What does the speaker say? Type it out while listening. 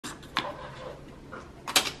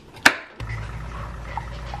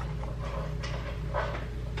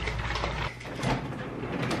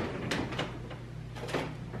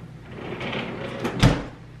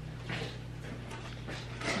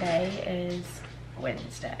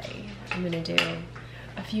Wednesday. I'm gonna do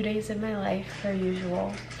a few days in my life per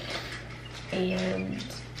usual. And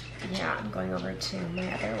yeah, I'm going over to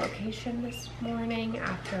my other location this morning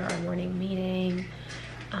after our morning meeting.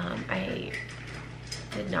 I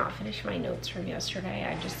did not finish my notes from yesterday.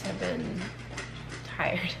 I just have been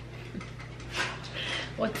tired.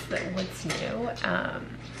 What's new? I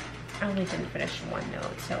only didn't finish one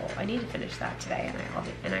note, so I need to finish that today,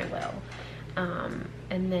 and I will.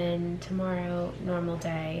 And then tomorrow, normal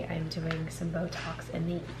day, I'm doing some Botox in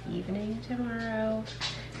the evening tomorrow.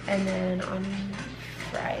 And then on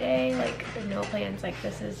Friday, like, no plans. Like,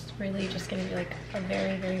 this is really just gonna be like a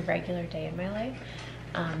very, very regular day in my life.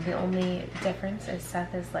 The only difference is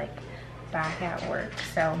Seth is like back at work,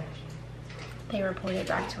 so they reported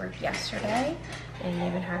back to work yesterday, and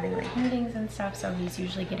they've been having like meetings and stuff, so he's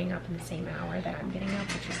usually getting up in the same hour that I'm getting up,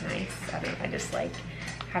 which is nice. I just like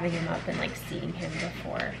having him up and like seeing him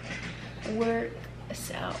before work.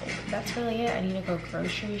 So that's really it. I need to go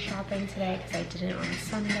grocery shopping today because I didn't on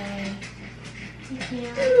Sunday.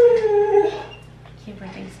 Yeah.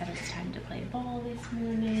 Kimberly said it's time to play ball this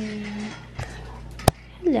morning.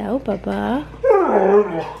 Hello, Bubba.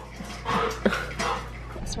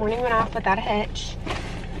 This morning went off without a hitch.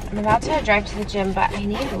 I'm about to drive to the gym, but I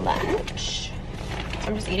need lunch. So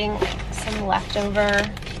I'm just eating some leftover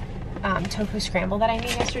tofu scramble that I made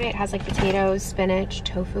yesterday. It has like potatoes, spinach,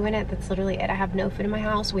 tofu in it. That's literally it. I have no food in my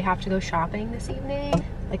house. We have to go shopping this evening.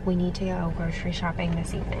 Like, we need to go grocery shopping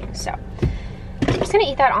this evening. So I'm just gonna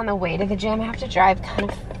eat that on the way to the gym. I have to drive kind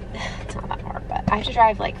of, it's not that far, but I have to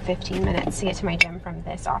drive like 15 minutes to get to my gym from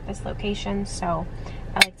this office location. So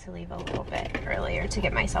I like to leave a little bit earlier to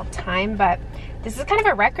get myself time, but this is kind of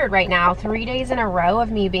a record right now. 3 days in a row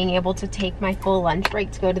of me being able to take my full lunch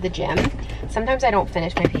break to go to the gym. Sometimes I don't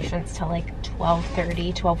finish my patients till like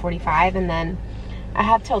 12:30, 12:45, and then I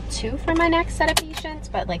have till 2 for my next set of patients,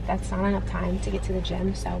 but like that's not enough time to get to the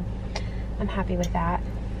gym, so I'm happy with that.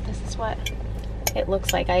 This is what it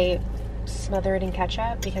looks like. I smother it in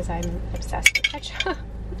ketchup because I'm obsessed with ketchup.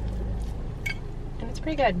 And it's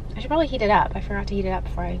pretty good. I should probably heat it up. I forgot to heat it up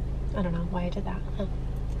before I don't know why I did that. Huh.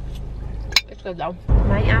 It's good though.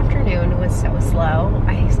 My afternoon was so slow.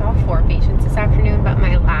 I saw 4 patients this afternoon, but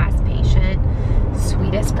my last patient,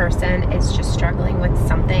 sweetest person, is just struggling with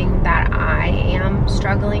something that I am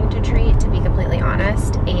struggling to treat, to be completely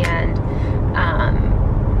honest. And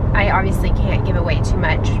I obviously can't give away too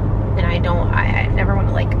much, and I never want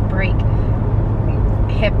to like break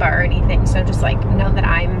HIPAA or anything, so just like know that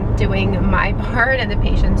I'm doing my part and the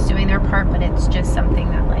patient's doing their part, but it's just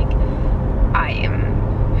something that like I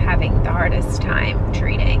am having the hardest time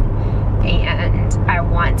treating, and I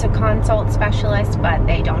want to consult specialists, but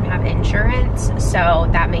they don't have insurance, so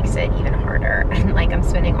that makes it even harder. And like I'm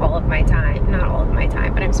spending all of my time, not all of my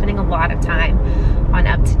time, but I'm spending a lot of time on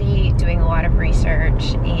UpToDate, doing a lot of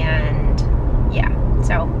research, and yeah.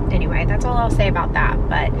 So anyway, that's all I'll say about that.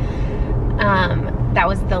 But that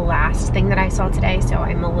was the last thing that I saw today, so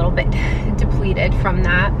I'm a little bit depleted from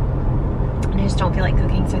that. And I just don't feel like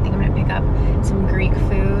cooking, so I think I'm gonna pick up some Greek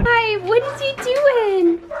food. Hi, what is he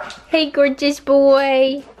doing? Hey, gorgeous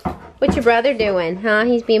boy. What's your brother doing, huh?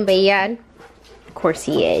 He's being bad. Of course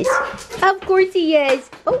he is. Of course he is.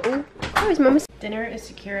 Oh, where's Mama? Dinner is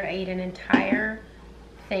secured. I ate an entire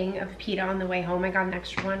thing of pita on the way home. I got an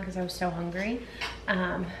extra one because I was so hungry.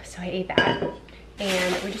 So I ate that.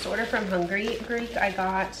 And we just ordered from Hungry Greek. I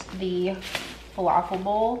got the falafel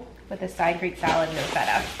bowl with a side Greek salad, no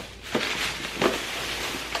feta.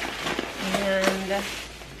 And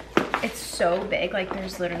it's so big, like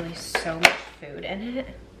there's literally so much food in it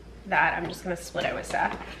that I'm just gonna split it with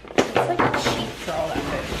Seth. It's like cheap for all that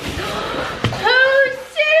food. Oh,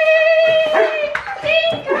 sick!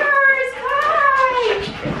 Stinkers! Hi!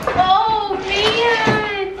 Oh,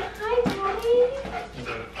 man! Hi, Daddy.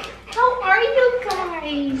 How are you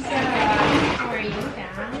guys? How are you,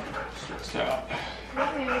 Dad? So,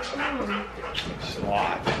 Hi, come. just a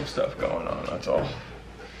lot of stuff going on, that's all.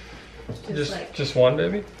 Like, Just one,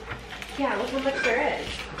 baby? yeah, look how much there is.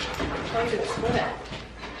 I could split it.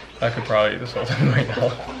 I could probably eat this whole thing right now. I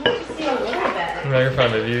want to see a little bit. No, you're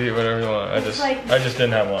fine, baby. You eat whatever you want. I just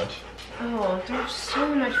didn't have lunch. Oh, there's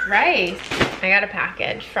so much rice. I got a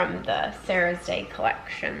package from the Sarah's Day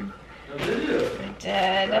collection. Oh, did you? I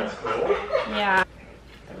did. That's cool. Yeah.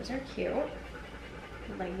 Those are cute.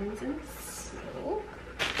 Leggings and silk.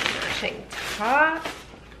 Matching top.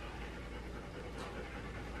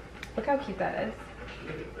 Look how cute that is.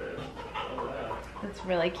 That's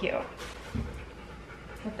really cute.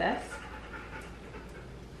 With this.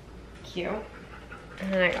 Cute.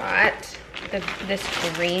 And then I got this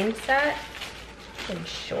green set. And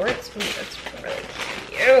shorts. Ooh, that's really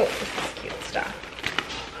cute. This is cute stuff.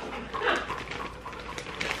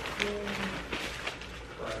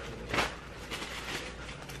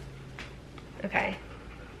 Okay.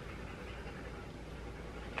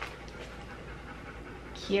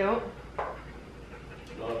 Cute. Love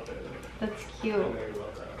it. That's cute.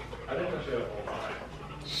 I didn't know she had a whole line.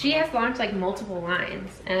 She has launched like multiple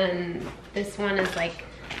lines, and this one is like,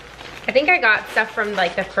 I think I got stuff from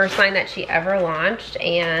like the first line that she ever launched,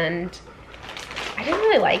 and I didn't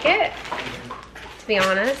really like it, to be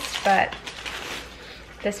honest, but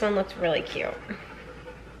this one looks really cute.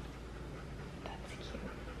 That's cute.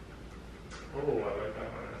 Oh, I like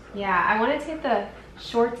that one. Yeah, I wanted to get the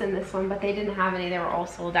shorts in this one, but they didn't have any. They were all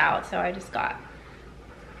sold out, so I just got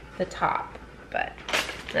the top. But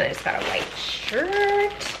then I just got a white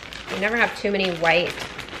shirt. You never have too many white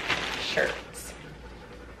shirts.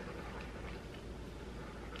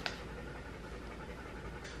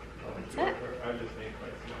 What's that? I just need my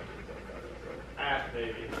smudges like that.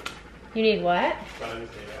 Baby. You need what? I just need to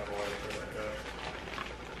have a white shirt like that.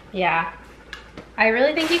 Yeah. I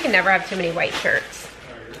really think you can never have too many white shirts.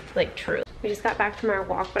 Like, truly. We just got back from our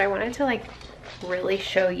walk, but I wanted to like really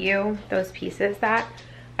show you those pieces that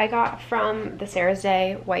I got from the Sarah's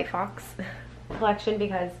Day White Fox collection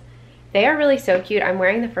because they are really so cute. I'm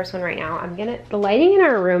wearing the first one right now. The lighting in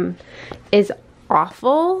our room is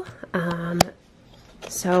awful.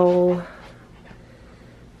 So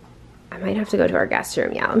I might have to go to our guest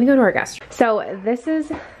room. Yeah, let me go to our guest room. So this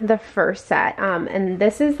is the first set. And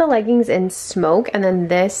this is the leggings in smoke. And then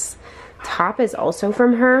this top is also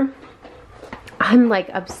from her. I'm like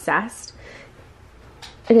obsessed.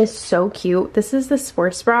 It is so cute. This is the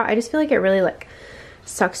sports bra. I just feel like it really like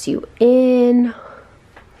sucks you in.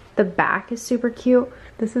 The back is super cute.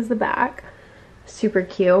 This is the back. Super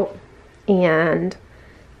cute. And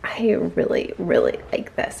I really, really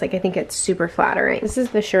like this. Like, I think it's super flattering. This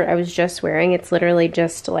is the shirt I was just wearing. It's literally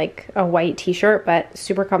just like a white t-shirt, but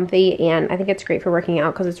super comfy. And I think it's great for working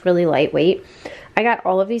out because it's really lightweight. I got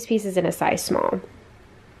all of these pieces in a size small.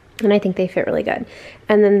 And I think they fit really good.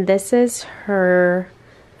 And then this is her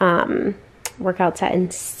workout set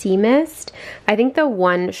in Sea Mist. I think the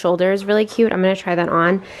one shoulder is really cute. I'm going to try that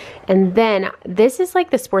on. And then this is like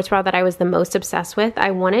the sports bra that I was the most obsessed with.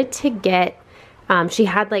 I wanted to get, she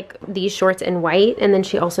had like these shorts in white, and then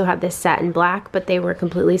she also had this set in black, but they were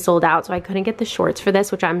completely sold out, so I couldn't get the shorts for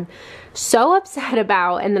this, which I'm so upset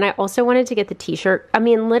about. And then I also wanted to get the t-shirt. I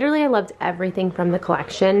mean, literally I loved everything from the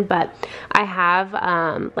collection, but I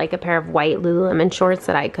have like a pair of white Lululemon shorts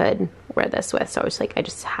that I could wear this with, so I was like, I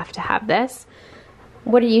just have to have this.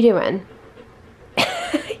 What are you doing?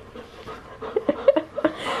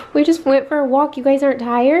 We just went for a walk. You guys aren't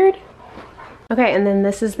tired? Okay, and then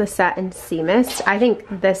this is the set in Sea Mist. I think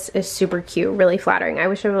this is super cute, really flattering. I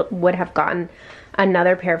wish I would have gotten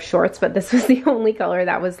another pair of shorts, but this was the only color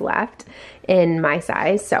that was left in my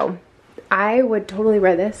size. So I would totally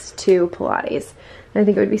wear this to Pilates. I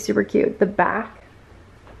think it would be super cute. The back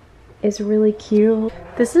is really cute.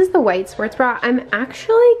 This is the white sports bra. I'm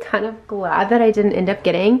actually kind of glad that I didn't end up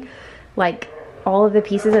getting like all of the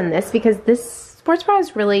pieces in this, because this sports bra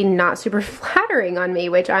is really not super flattering on me,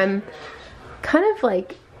 which I'm kind of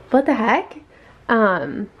like, what the heck?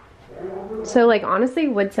 So like honestly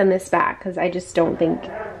would send this back because I just don't think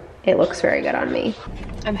it looks very good on me.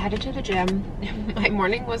 I'm headed to the gym. My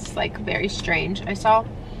morning was like very strange. I saw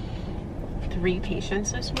 3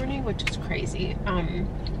 patients this morning, which is crazy.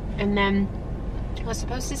 And then I was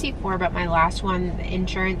supposed to see 4, but my last one, the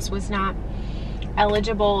insurance was not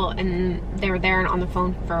eligible, and they were there and on the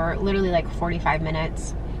phone for literally like 45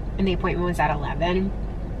 minutes, and the appointment was at 11.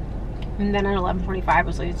 And then at 11:45 I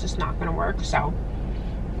was like, it's just not gonna work. So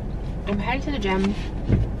I'm headed to the gym,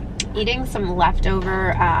 eating some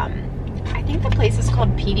leftover, I think the place is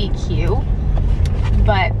called PDQ,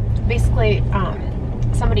 but basically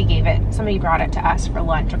somebody brought it to us for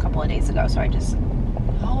lunch a couple of days ago, so I just,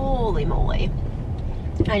 holy moly,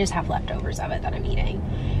 I just have leftovers of it that I'm eating.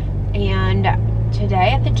 And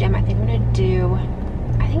today at the gym, I think I'm gonna do,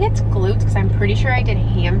 I think it's glutes, because I'm pretty sure I did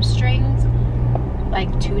hamstrings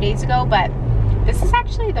like 2 days ago, but this is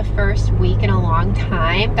actually the first week in a long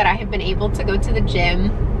time that I have been able to go to the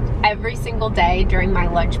gym every single day during my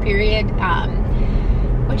lunch period,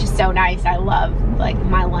 which is so nice. I love like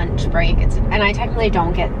my lunch break. And I technically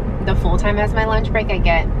don't get the full time as my lunch break. I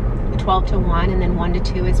get 12 to 1, and then 1 to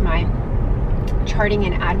 2 is my charting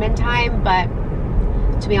and admin time. But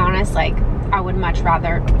to be honest, like I would much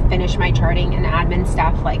rather finish my charting and admin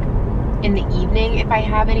stuff like in the evening if I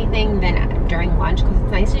have anything than during lunch, because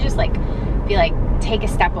it's nice to just like be like take a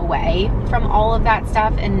step away from all of that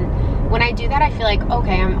stuff and when I do that, I feel like,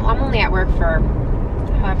 okay, I'm only at work for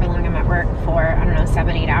however long I'm at work for, I don't know,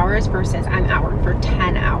 7-8 hours versus I'm at work for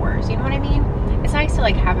 10 hours. You know what I mean? It's nice to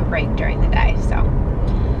like have a break during the day. So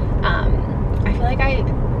I feel like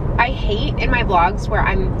I hate in my vlogs where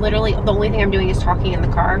I'm literally, the only thing I'm doing is talking in the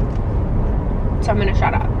car. So I'm gonna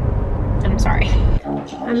shut up. And I'm sorry.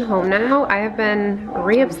 I'm home now. I have been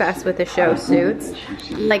re-obsessed with the show Suits.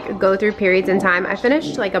 Like, go through periods in time. I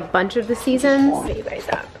finished like a bunch of the seasons. I'll get you guys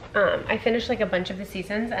up. I finished like a bunch of the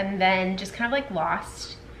seasons and then just kind of like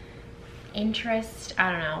lost interest,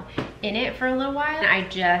 I don't know, in it for a little while. And I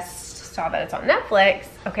just saw that it's on Netflix.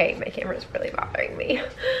 Okay, my camera's really bothering me.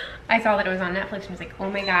 I saw that it was on Netflix and was like,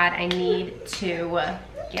 oh my God, I need to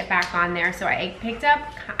get back on there. So I picked up,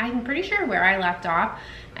 I'm pretty sure where I left off.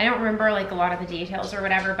 I don't remember like a lot of the details or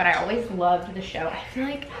whatever, but I always loved the show. I feel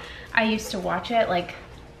like I used to watch it like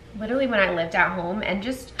literally when I lived at home. And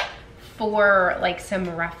just for like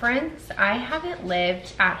some reference, I haven't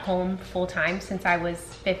lived at home full time since I was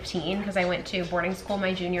 15 because I went to boarding school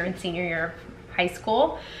my junior and senior year of high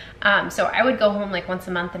school. So I would go home like once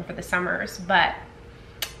a month and for the summers, but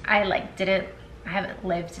I haven't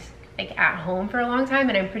lived like at home for a long time.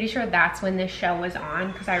 And I'm pretty sure that's when this show was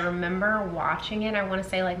on because I remember watching it. I want to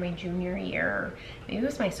say like my junior year, or maybe it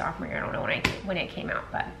was my sophomore year. I don't know when it came out,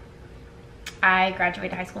 but I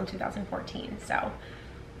graduated high school in 2014. So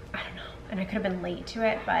I don't know. And I could have been late to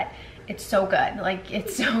it, but it's so good. Like,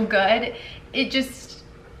 it's so good. It just,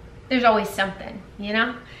 there's always something, you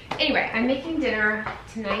know? Anyway, I'm making dinner.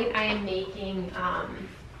 Tonight I am making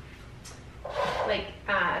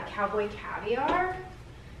cowboy caviar.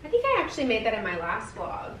 I think I actually made that in my last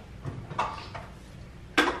vlog.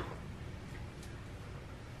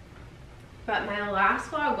 But my last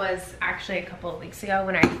vlog was actually a couple of weeks ago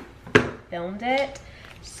when I filmed it.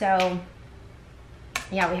 So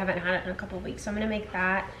yeah, we haven't had it in a couple of weeks. So I'm gonna make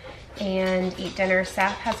that and eat dinner.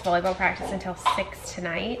 Seth has volleyball practice until 6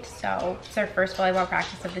 tonight. So it's our first volleyball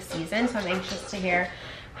practice of the season. So I'm anxious to hear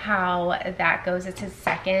how that goes. It's his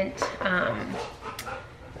second,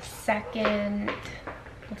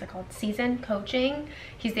 what's it called, season coaching.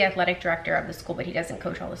 He's the athletic director of the school, but he doesn't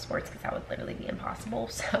coach all the sports because that would literally be impossible.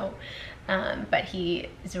 So, but he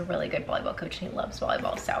is a really good volleyball coach and he loves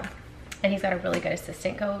volleyball. So, and he's got a really good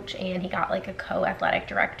assistant coach and he got like a co-athletic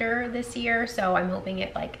director this year. So I'm hoping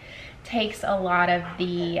it like takes a lot of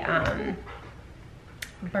the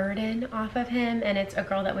burden off of him. And it's a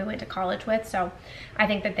girl that we went to college with. So I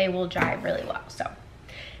think that they will jive really well. So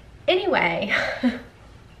anyway,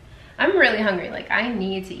 I'm really hungry. Like, I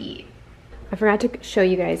need to eat. I forgot to show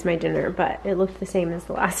you guys my dinner, but it looked the same as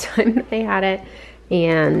the last time I had it.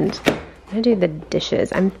 And I'm gonna do the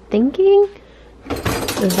dishes. I'm thinking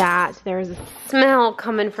that there's a smell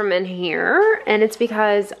coming from in here, and it's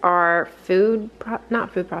because our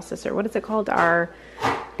not food processor, what is it called? Our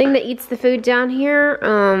thing that eats the food down here,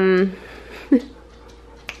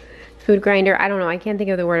 food grinder, I don't know, I can't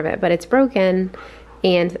think of the word of it, but it's broken,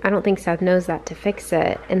 and I don't think Seth knows that to fix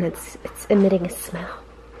it, and it's emitting a smell.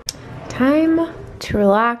 Time to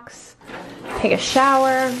relax, take a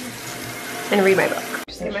shower, and read my book.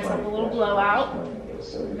 Just give myself a little blowout.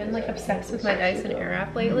 I've been like obsessed with my Dyson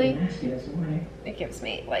Airwrap lately. It gives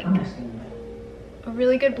me like a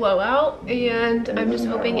really good blowout, and I'm just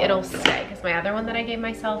hoping it'll stay because my other one that I gave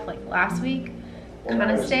myself like last week kind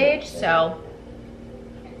of stayed. So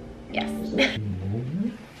yes.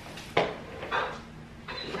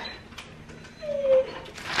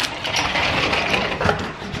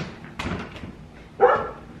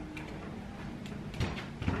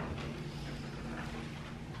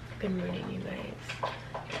 Good morning, you guys.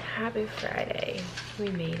 Happy Friday. We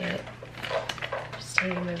made it. Just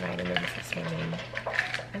taking my vitamins this morning.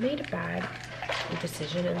 I made a bad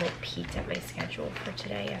decision and like peeked at my schedule for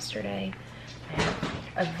today. Yesterday, I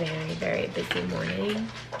had a very, very busy morning.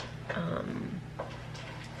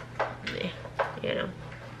 You know.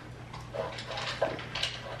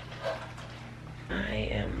 I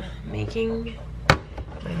am making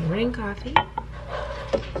my morning coffee,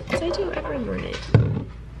 as I do every morning.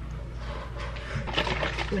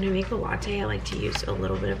 When I make a latte, I like to use a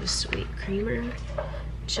little bit of a sweet creamer,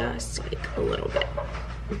 just like a little bit,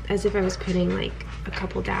 as if I was putting like a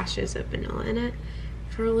couple dashes of vanilla in it.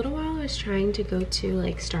 For a little while, I was trying to go to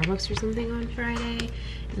like Starbucks or something on Friday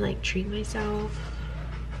and like treat myself,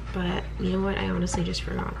 but you know what? I honestly just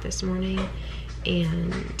forgot this morning,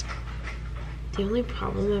 and the only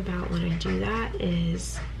problem about when I do that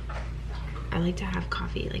is I like to have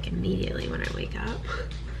coffee like immediately when I wake up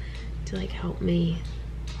to like help me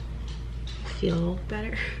feel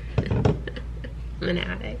better. I'm an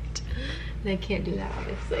addict and I can't do that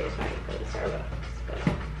obviously if I go to Starbucks,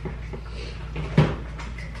 but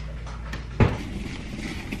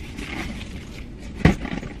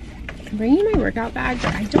I'm bringing my workout bag,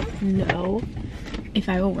 but I don't know if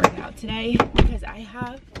I will work out today because I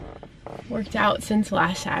have worked out since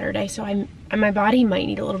last Saturday, so my body might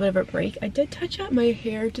need a little bit of a break. I did touch up my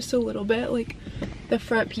hair just a little bit, like the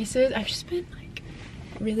front pieces. I've just been like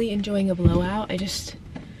really enjoying a blowout. I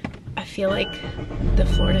feel like the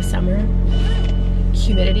Florida summer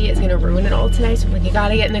humidity is gonna ruin it all today, so I'm like, I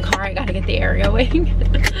gotta get in the car, I gotta get the air going.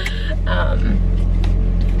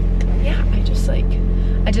 Yeah,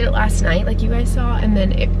 I did it last night like you guys saw, and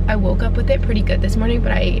then I woke up with it pretty good this morning,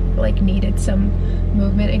 but I like needed some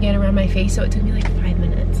movement again around my face, so it took me like 5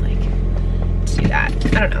 minutes like to do that.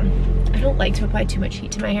 I don't know, I don't like to apply too much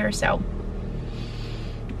heat to my hair, so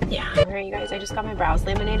yeah. Alright you guys, I just got my brows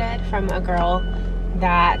laminated from a girl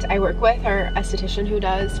that I work with, her esthetician who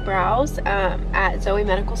does brows at Zoe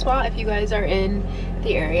Medical Spa. If you guys are in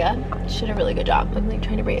the area, she did a really good job. I'm like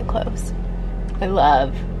trying to bring it close. I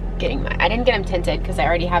love getting I didn't get them tinted because I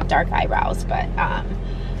already have dark eyebrows, but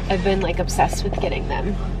I've been like obsessed with getting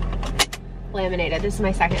them laminated. This is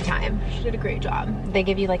my second time. She did a great job. They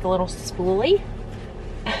give you like a little spoolie.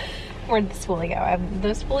 Where'd the spoolie go?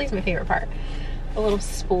 Those spoolies my favorite part. A little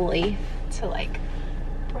spoolie to like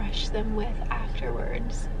brush them with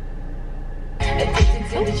afterwards.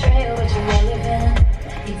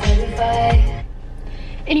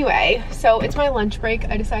 Anyway, so it's my lunch break.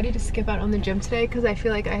 I decided to skip out on the gym today because I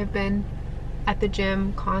feel like I have been at the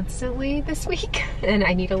gym constantly this week and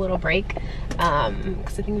I need a little break because I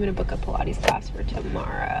think I'm gonna book a Pilates class for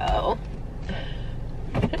tomorrow.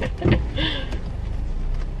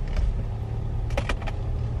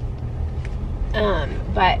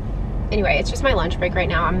 But anyway, it's just my lunch break right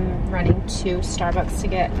now. I'm running to Starbucks to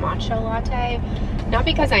get matcha latte. Not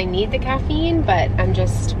because I need the caffeine, but I'm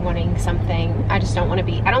just wanting something. I just don't want to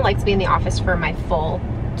be, I don't like to be in the office for my full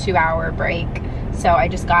 2-hour break. So I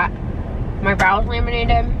just got my brows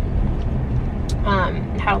laminated.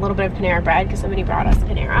 Had a little bit of Panera bread because somebody brought us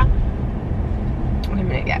Panera. And I'm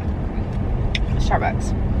gonna get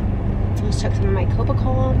Starbucks. I just took some of my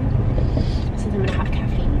Coca-Cola since I'm gonna have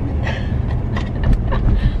caffeine.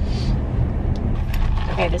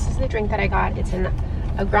 Okay, this is the drink that I got. It's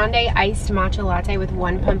a grande iced matcha latte with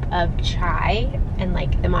 1 pump of chai, and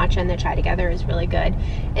like the matcha and the chai together is really good.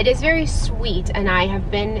 It is very sweet, and I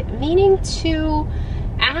have been meaning to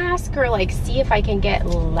ask or like see if I can get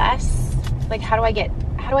less, like how do I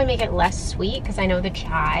make it less sweet, because I know the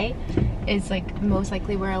chai is like most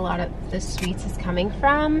likely where a lot of the sweets is coming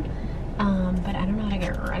from, but I don't know how to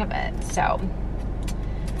get rid of it. So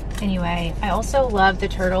anyway, I also love the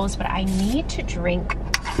turtles, but I need to drink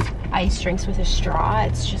iced drinks with a straw.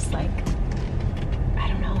 It's just like, I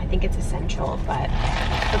don't know, I think it's essential, but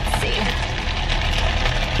let's see.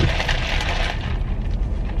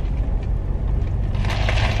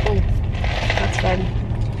 Oh, that's good.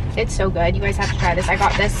 It's so good. You guys have to try this. I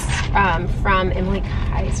got this from Emily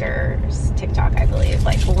Kaiser's TikTok, I believe,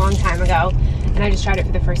 like a long time ago, and I just tried it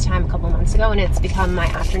for the first time a couple months ago, and it's become my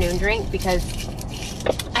afternoon drink because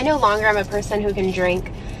I no longer am a person who can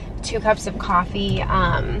drink 2 cups of coffee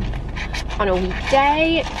on a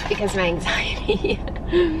weekday because of my anxiety.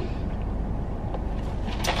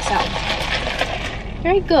 So,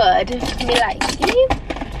 very good. Me like it.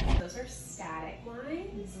 Those are static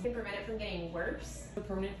lines. You can prevent it from getting worse.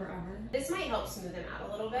 Permanent forever. This might help smooth them out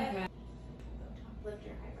a little bit. Okay. Lift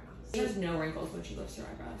your eyebrows. She has no wrinkles when she lifts her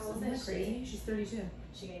eyebrows. How old Isn't is that crazy? She's 32. Is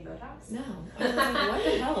she getting Botox? No. I was like, what the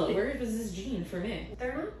hell? Where was this gene for me?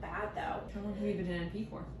 They're not bad though. How long have you been in NP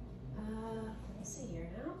for? Almost a year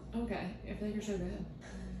now. Okay. I feel like you're so good.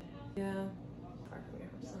 Yeah. Far from your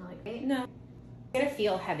house. I'm like, No. you're gonna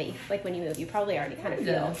feel heavy. Like when you move, you probably already kind of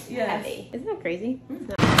feel Yes. heavy. Isn't that crazy?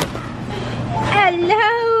 Mm-hmm.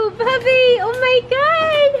 Hello, puppy. Oh my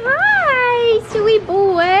God. Hi, sweet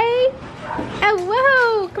boy. Oh,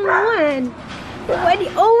 whoa. Come on.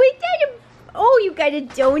 You got a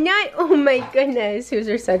donut? Oh my goodness.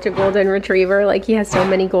 Who's such a golden retriever. Like he has so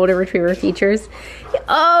many golden retriever features.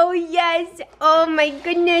 Oh yes. Oh my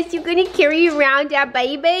goodness. You're gonna carry around that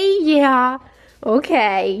baby? Yeah.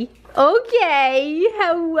 Okay. Okay.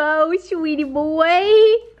 Hello, sweetie boy.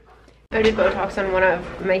 I did Botox on one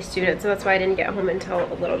of my students, so that's why I didn't get home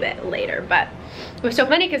until a little bit later. But it was so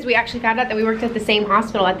funny because we actually found out that we worked at the same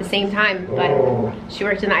hospital at the same time, but she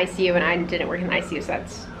worked in the ICU and I didn't work in the ICU, so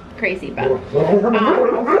that's crazy. But I'm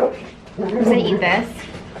just gonna eat this.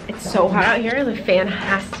 It's so hot out here, the fan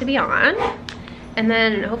has to be on. And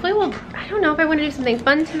then hopefully I don't know if I want to do something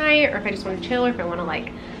fun tonight or if I just want to chill or if I want to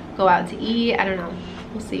like go out to eat. I don't know.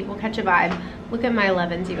 We'll see. We'll catch a vibe. Look at my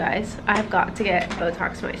 11s, you guys. I've got to get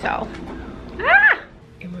Botox myself. Ah!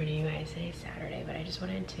 Good morning, you guys. Today's Saturday, but I just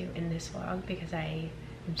wanted to end this vlog because I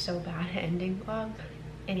am so bad at ending vlogs.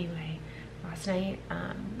 Anyway, last night,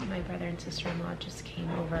 my brother and sister-in-law just came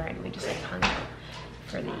over and we just like hung out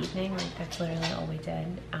for the evening. Like that's literally all we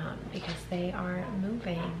did because they are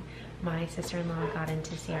moving. My sister-in-law got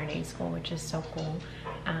into CRNA school, which is so cool,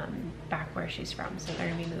 back where she's from. So they're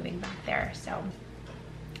gonna be moving back there. So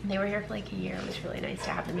they were here for like a year. It was really nice to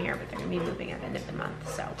have them here, but they're gonna be moving at the end of the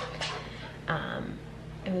month. So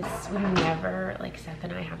we never, like Seth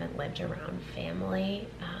and I haven't lived around family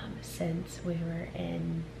since we were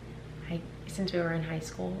in high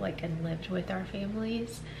school, like, and lived with our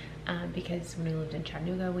families. Because when we lived in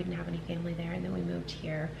Chattanooga, we didn't have any family there, and then we moved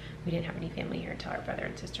here. We didn't have any family here until our brother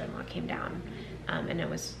and sister-in-law came down, and it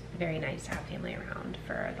was very nice to have family around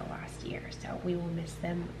for the last year. So we will miss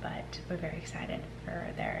them, but we're very excited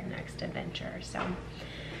for their next adventure. So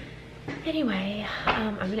anyway,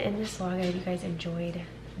 I'm gonna end this vlog. I hope you guys enjoyed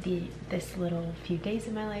this little few days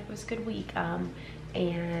of my life. It was a good week,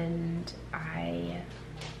 and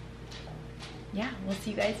yeah, we'll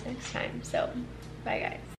see you guys next time. So bye,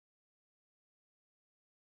 guys.